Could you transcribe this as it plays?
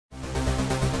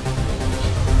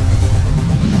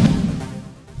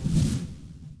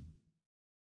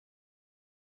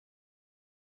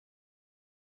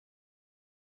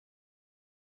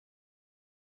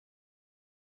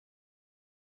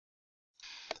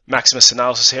Maximus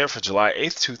Analysis here for July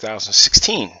 8th,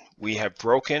 2016. We have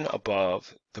broken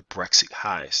above the Brexit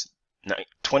highs,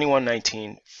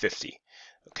 21.1950.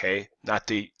 Okay, not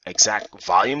the exact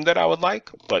volume that I would like,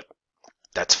 but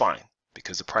that's fine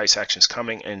because the price action is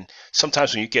coming. And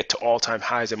sometimes when you get to all-time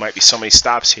highs, there might be so many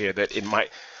stops here that it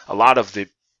might, a lot of the,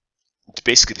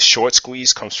 basically the short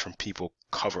squeeze comes from people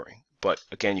covering. But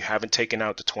again, you haven't taken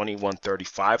out the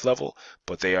 21.35 level,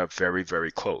 but they are very,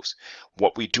 very close.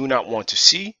 What we do not want to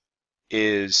see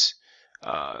is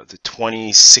the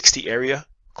 2060 area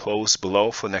close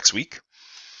below for next week.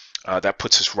 That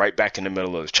puts us right back in the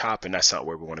middle of the chop, and that's not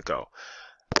where we want to go.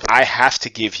 I have to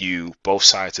give you both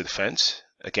sides of the fence.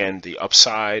 Again, the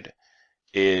upside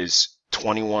is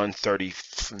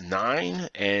 21.39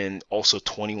 and also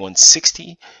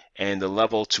 21.60, and the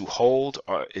level to hold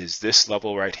is this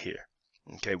level right here.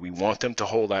 Okay, we want them to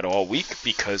hold that all week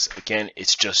because again,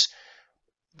 it's just,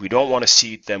 we don't want to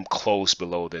see them close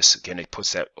below this. Again, it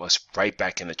puts us right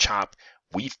back in the chop.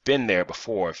 We've been there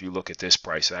before if you look at this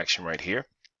price action right here.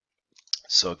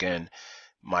 So again,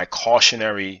 my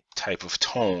cautionary type of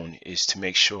tone is to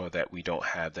make sure that we don't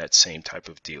have that same type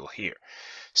of deal here.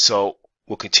 So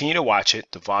we'll continue to watch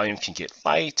it. The volume can get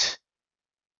light.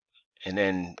 And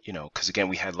then, you know, because again,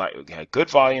 we had good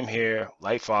volume here,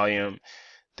 light volume.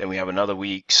 Then we have another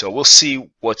week. So we'll see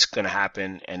what's going to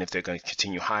happen and if they're going to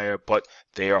continue higher. But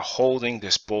they are holding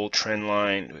this bull trend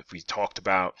line that we talked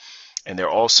about. And they're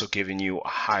also giving you a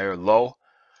higher low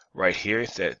right here,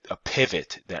 that a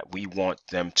pivot that we want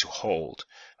them to hold.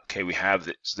 Okay, we have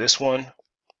this one,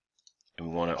 and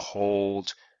we want to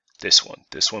hold this one.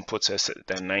 This one puts us at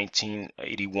that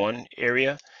 1981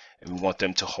 area, and we want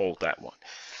them to hold that one.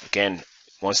 Again,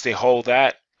 once they hold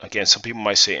that, again, some people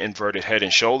might say inverted head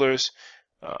and shoulders.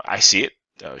 I see it,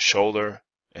 shoulder,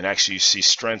 and actually you see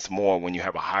strength more when you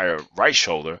have a higher right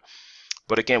shoulder.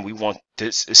 But again, we want,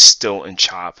 this is still in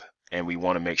chop, and we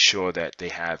want to make sure that they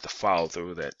have the follow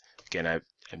through. That again,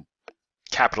 I'm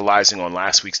capitalizing on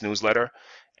last week's newsletter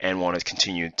and want to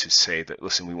continue to say that,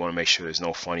 listen, we want to make sure there's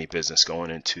no funny business going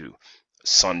into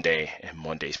Sunday and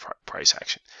Monday's price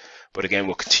action. But again,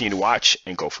 we'll continue to watch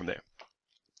and go from there.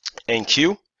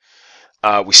 NQ.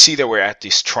 We see that we're at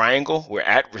this triangle, we're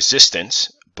at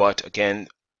resistance, but again,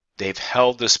 they've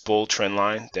held this bull trend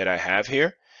line that I have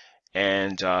here,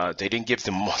 and they didn't give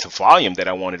the volume that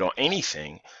I wanted on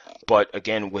anything. But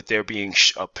again, with there being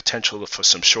a potential for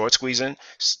some short squeezing,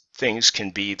 things can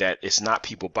be that it's not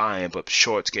people buying, but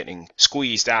shorts getting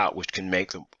squeezed out, which can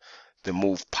make the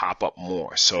move pop up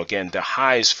more. So again, the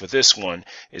highs for this one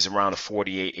is around the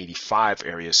 48.85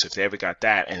 area. So if they ever got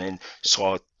that and then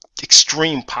saw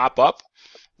extreme pop up,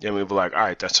 then we'd be like, all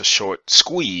right, that's a short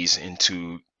squeeze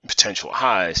into potential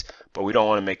highs. But we don't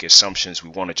want to make assumptions. We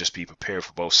want to just be prepared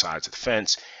for both sides of the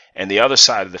fence. And the other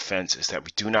side of the fence is that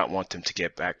we do not want them to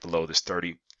get back below this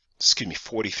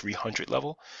 4,300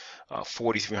 level.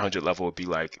 4,300 level would be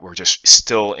like we're just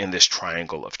still in this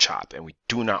triangle of chop, and we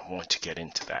do not want to get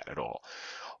into that at all.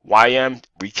 YM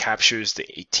recaptures the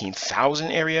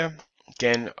 18,000 area.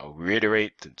 Again, I'll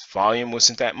reiterate, the volume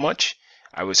wasn't that much.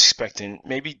 I was expecting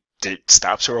maybe the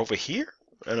stops are over here.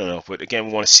 I don't know, but again,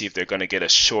 we want to see if they're going to get a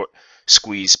short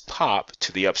squeeze pop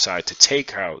to the upside to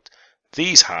take out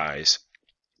these highs,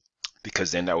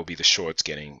 because then that would be the shorts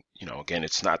getting, you know, again,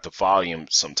 it's not the volume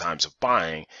sometimes of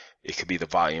buying, it could be the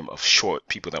volume of short,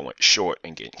 people that went short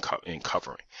and getting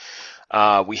covering.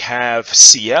 We have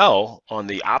CL on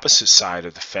the opposite side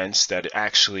of the fence that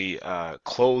actually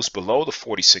closed below the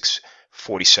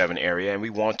 46.47 area, and we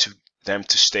want them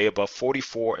to stay above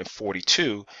 44 and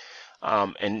 42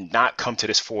 and not come to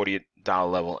this $40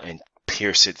 level and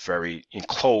pierce it and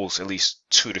close at least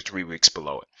 2 to 3 weeks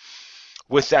below it.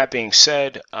 With that being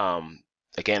said,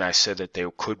 again, I said that there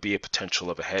could be a potential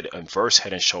of a inverse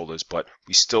head and shoulders, but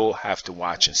we still have to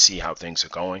watch and see how things are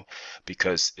going,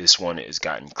 because this one has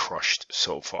gotten crushed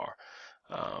so far.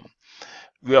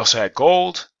 We also had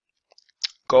gold.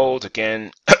 Gold,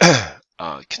 again,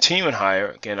 continuing higher.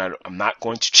 Again, I'm not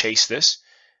going to chase this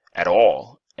at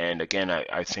all. And again,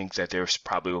 I think that there's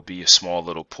probably will be a small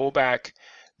little pullback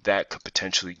that could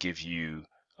potentially give you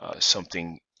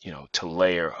something, you know, to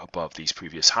layer above these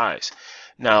previous highs.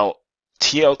 Now,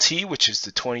 TLT, which is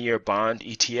the 20-year bond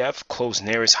ETF, closed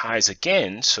near its highs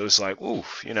again. So it's like, ooh,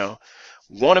 you know,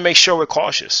 want to make sure we're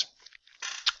cautious.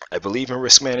 I believe in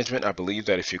risk management. I believe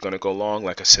that if you're going to go long,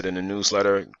 like I said in the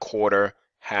newsletter, quarter,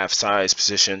 half size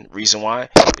position. Reason why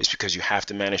is because you have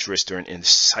to manage risk during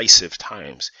indecisive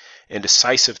times.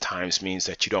 Indecisive times means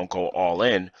that you don't go all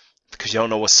in, because you don't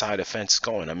know what side of the fence is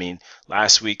going. I mean,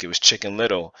 last week it was Chicken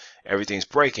Little, everything's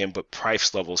breaking, but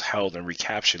price levels held and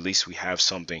recaptured. At least we have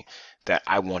something that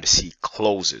I want to see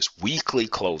closes, weekly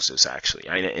closes actually.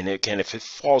 And again, if it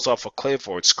falls off a cliff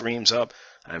or it screams up,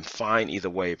 I'm fine either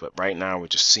way. But right now we're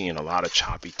just seeing a lot of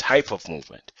choppy type of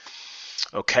movement.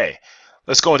 Okay,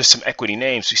 let's go into some equity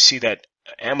names. We see that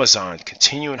Amazon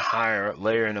continuing higher,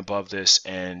 layering above this,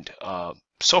 and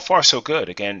so far so good.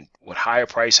 Again, with higher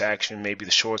price action, maybe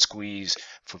the short squeeze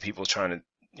for people trying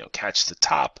to catch the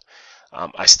top.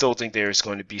 I still think there's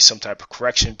going to be some type of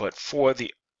correction, but for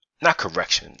the not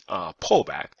correction,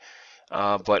 pullback.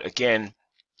 But again,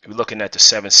 we're looking at the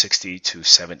 760 to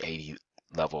 780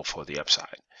 level for the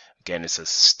upside. Again, it's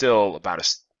still about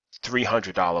a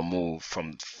 $300 move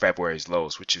from February's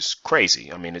lows, which is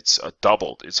crazy. I mean, it's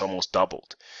doubled. It's almost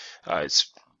doubled. It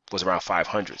was around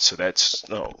 500, so that's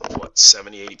what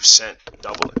 70-80%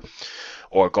 doubling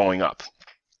or going up.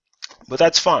 But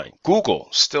that's fine. Google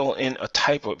still in a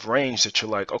type of range that you're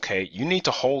like, okay, you need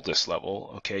to hold this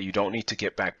level. Okay, you don't need to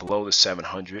get back below the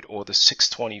 700 or the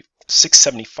 620,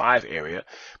 675 area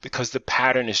because the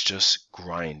pattern is just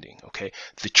grinding. Okay,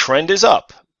 the trend is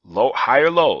up. Higher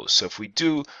lows. So if we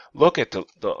do look at the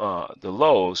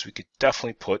lows, we could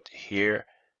definitely put here.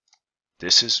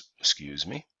 This is, excuse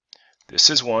me, this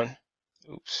is one.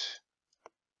 Oops.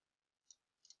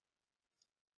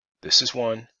 This is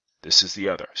one. This is the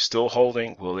other. Still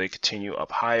holding. Will they continue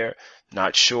up higher?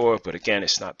 Not sure. But again,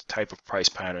 it's not the type of price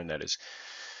pattern that is.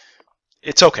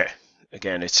 It's okay.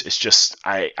 Again, it's just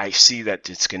I see that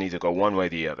it's going to either go one way or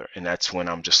the other, and that's when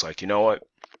I'm just like, you know what?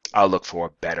 I'll look for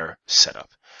a better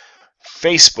setup.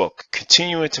 Facebook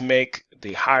continuing to make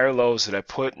the higher lows that I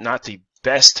put, not the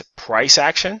best price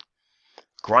action,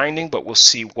 grinding, but we'll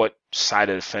see what side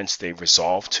of the fence they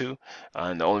resolve to.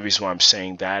 And the only reason why I'm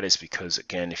saying that is because,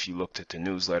 again, if you looked at the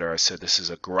newsletter, I said this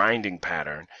is a grinding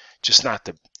pattern, just not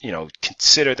the,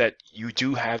 consider that you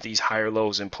do have these higher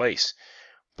lows in place,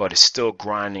 but it's still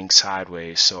grinding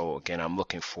sideways. So again, I'm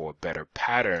looking for a better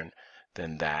pattern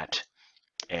than that,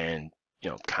 and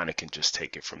kind of can just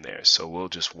take it from there. So we'll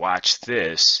just watch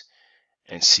this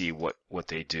and see what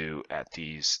they do at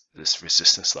this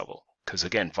resistance level. Because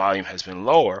again, volume has been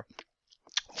lower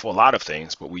for a lot of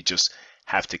things, but we just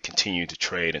have to continue to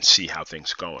trade and see how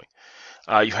things are going.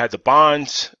 You had the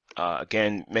bonds,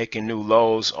 again, making new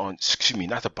lows on, excuse me,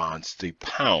 not the bonds, the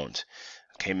pound,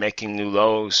 okay, making new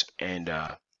lows and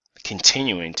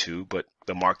continuing to, but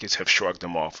the markets have shrugged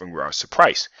them off in regards to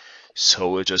price. So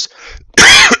we'll just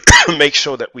make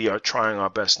sure that we are trying our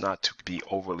best not to be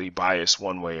overly biased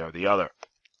one way or the other.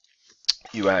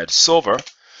 You had silver.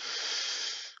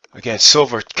 Again,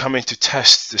 silver coming to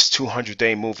test this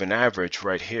 200-day moving average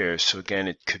right here. So again,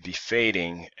 it could be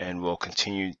fading, and we'll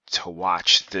continue to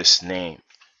watch this name.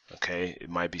 Okay, it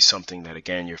might be something that,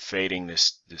 again, you're fading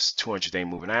this 200-day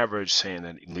moving average, saying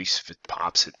that at least if it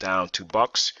pops it down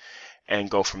 $2 and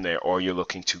go from there, or you're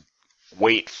looking to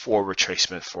wait for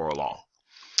retracement for a long.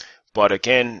 But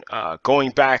again,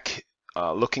 going back,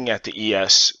 looking at the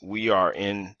ES, we are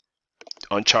in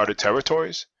uncharted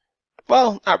territories.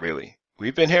 Well, not really.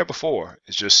 We've been here before.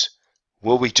 It's just,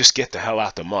 will we just get the hell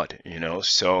out the mud,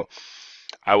 So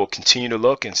I will continue to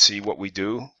look and see what we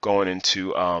do going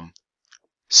into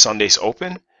Sunday's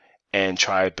open, and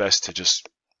try best to just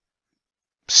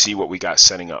see what we got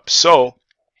setting up. So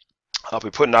I'll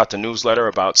be putting out the newsletter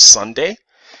about Sunday.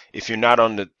 If you're not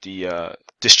on the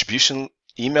distribution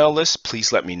email list,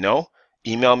 please let me know.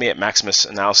 Email me at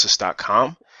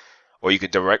MaximusAnalysis.com, or you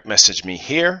could direct message me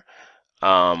here.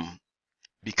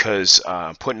 Because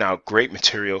I'm putting out great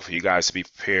material for you guys to be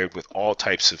prepared with all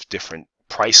types of different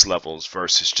price levels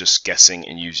versus just guessing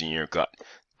and using your gut.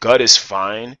 Gut is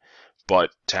fine,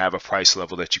 but to have a price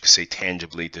level that you can say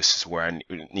tangibly, this is where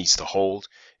it needs to hold,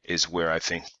 is where I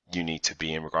think you need to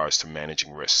be in regards to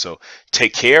managing risk. So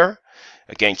take care.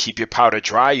 Again, keep your powder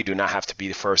dry. You do not have to be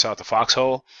the first out the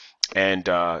foxhole. And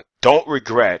don't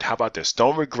regret, how about this?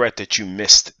 Don't regret that you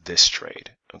missed this trade.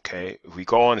 Okay, if we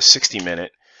go on a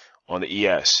 60-minute, on the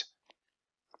ES,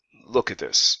 look at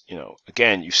this.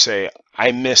 Again, you say,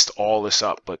 I missed all this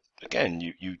up, but again,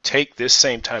 you take this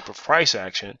same type of price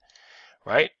action,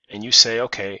 right? And you say,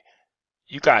 okay,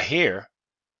 you got here.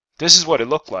 This is what it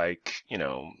looked like,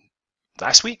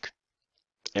 last week.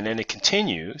 And then it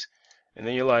continues. And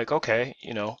then you're like, okay,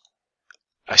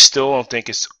 I still don't think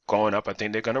it's going up. I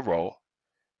think they're going to roll.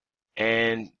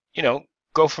 And,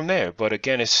 go from there. But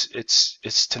again,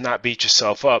 it's to not beat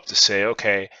yourself up, to say,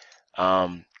 okay,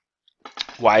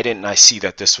 why didn't I see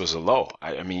that this was a low?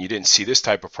 I mean, you didn't see this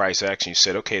type of price action. You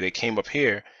said, okay, they came up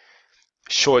here,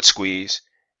 short squeeze,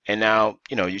 and now,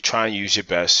 you try and use your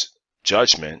best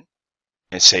judgment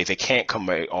and say they can't come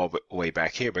all the way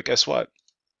back here. But guess what?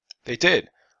 They did.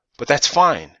 But that's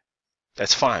fine.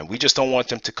 That's fine. We just don't want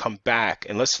them to come back.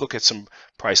 And let's look at some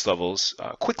price levels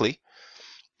quickly.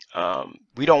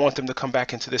 We don't want them to come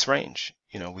back into this range.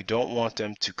 You know, we don't want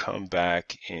them to come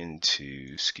back into,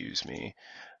 excuse me,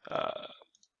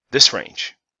 this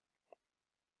range.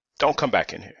 Don't come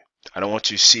back in here. I don't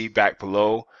want you to see back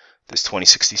below this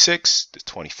 2066, this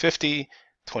 2050,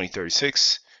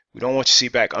 2036. We don't want you to see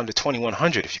back under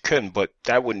 2100 if you couldn't, but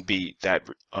that wouldn't be that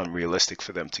unrealistic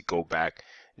for them to go back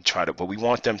and try to, but we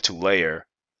want them to layer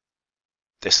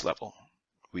this level.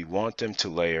 We want them to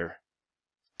layer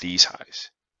these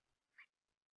highs,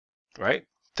 right?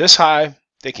 This high,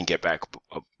 they can get back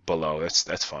below,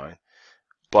 that's fine.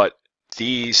 But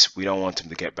these, we don't want them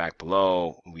to get back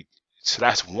below. So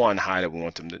that's one high that we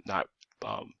want them to not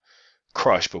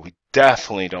crush, but we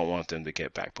definitely don't want them to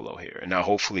get back below here. And now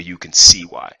hopefully you can see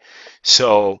why.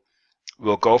 So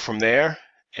we'll go from there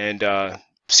and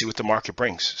see what the market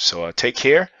brings. So take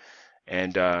care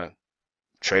and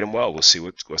trade them well. We'll see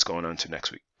what's going on to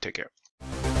next week. Take care.